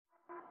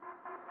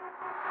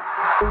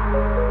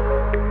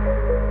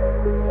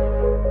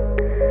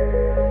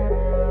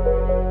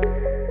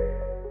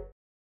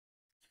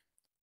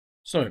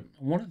So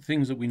one of the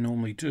things that we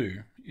normally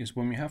do is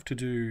when we have to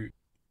do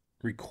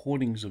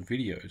recordings of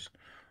videos,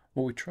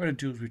 what we try to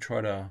do is we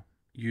try to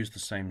use the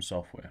same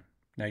software.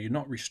 Now you're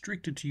not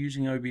restricted to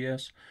using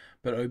OBS,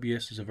 but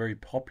OBS is a very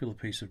popular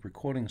piece of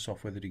recording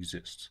software that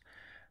exists.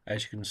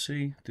 As you can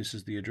see, this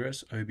is the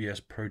address,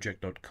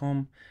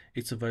 obsproject.com.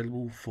 It's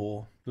available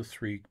for the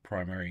 3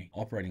 primary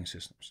operating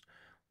systems.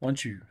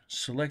 Once you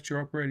select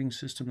your operating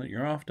system that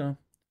you're after,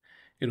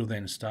 it'll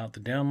then start the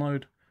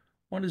download.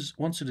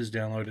 Once it is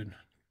downloaded,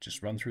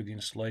 just run through the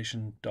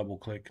installation, double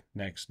click,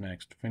 next,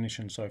 finish,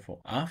 and so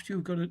forth. After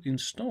you've got it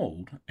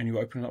installed and you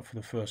open it up for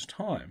the first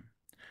time,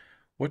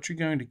 what you're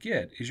going to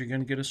get is you're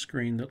going to get a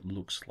screen that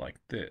looks like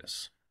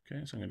this.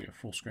 Okay, so I'm going to do a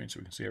full screen so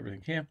we can see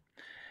everything here.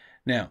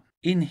 Now,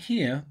 in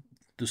here,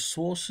 the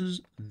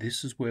sources,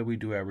 this is where we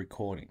do our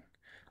recording.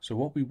 So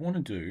what we want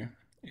to do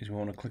is we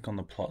want to click on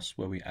the plus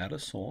where we add a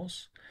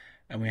source,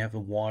 and we have a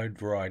wide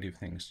variety of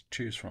things to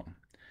choose from.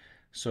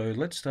 So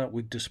let's start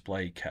with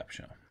display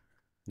capture.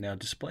 Now,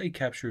 display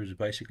capture is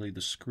basically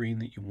the screen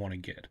that you want to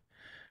get.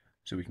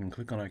 So we can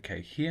click on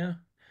OK here.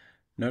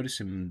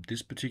 Notice in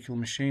this particular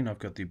machine, I've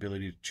got the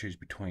ability to choose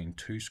between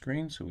 2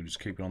 screens. So we'll just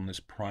keep it on this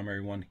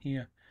primary one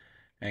here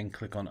and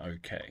click on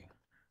OK.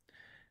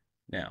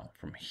 Now,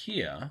 from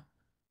here,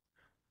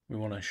 we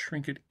want to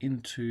shrink it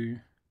into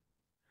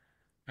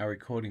our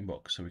recording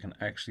box so we can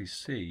actually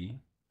see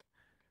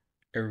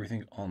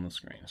everything on the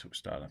screen. So we'll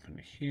start up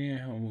into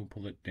here and we'll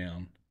pull it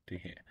down to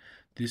here.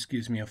 This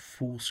gives me a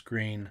full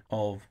screen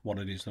of what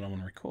it is that I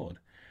want to record.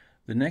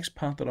 The next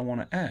part that I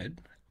want to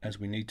add, as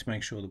we need to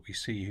make sure that we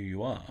see who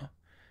you are,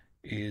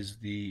 is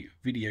the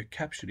video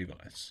capture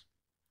device.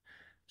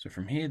 So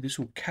from here, this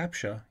will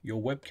capture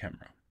your web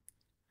camera,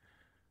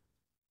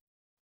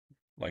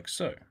 like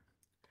so.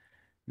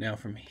 Now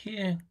from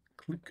here,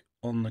 click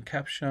on the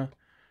capture,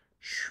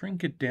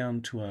 shrink it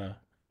down to a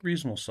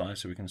reasonable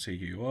size so we can see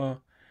who you are,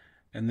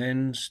 and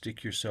then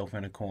stick yourself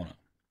in a corner.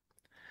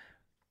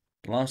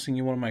 The last thing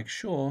you want to make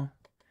sure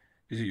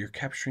is that you're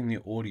capturing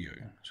the audio.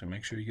 So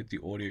make sure you get the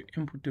audio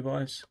input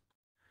device,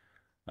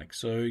 like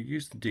so.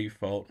 Use the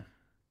default,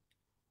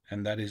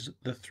 and that is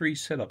the 3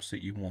 setups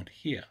that you want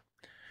here.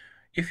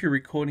 If you're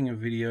recording a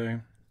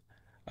video,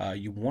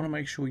 you want to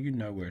make sure you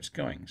know where it's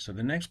going. So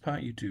the next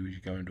part you do is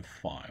you go into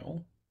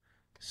File,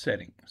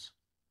 Settings.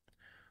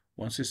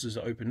 Once this is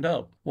opened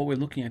up, what we're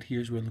looking at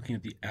here is we're looking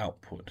at the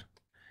output.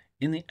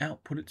 In the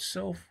output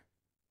itself,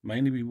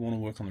 mainly we want to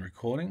work on the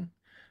recording.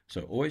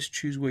 So always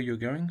choose where you're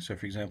going. So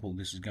for example,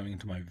 this is going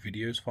into my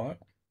videos file.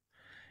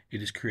 It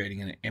is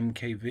creating an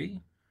MKV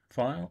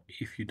file.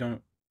 If you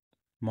don't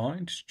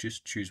mind,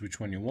 just choose which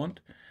one you want.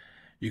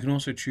 You can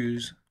also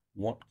choose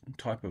what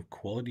type of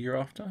quality you're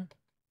after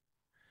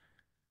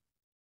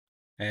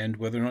and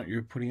whether or not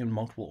you're putting in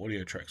multiple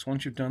audio tracks.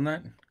 Once you've done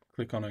that,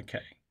 click on OK.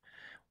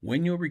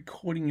 When you're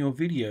recording your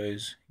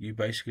videos, you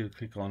basically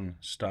click on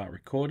Start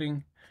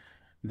Recording,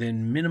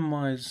 then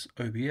minimize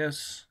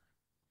OBS,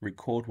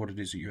 record what it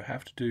is that you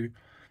have to do.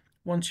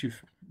 Once you're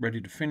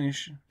ready to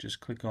finish, just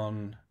click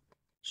on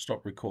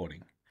Stop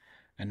Recording.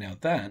 And now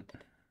that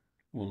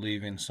will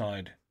leave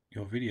inside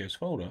your videos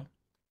folder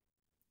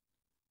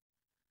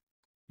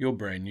your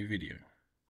brand new video.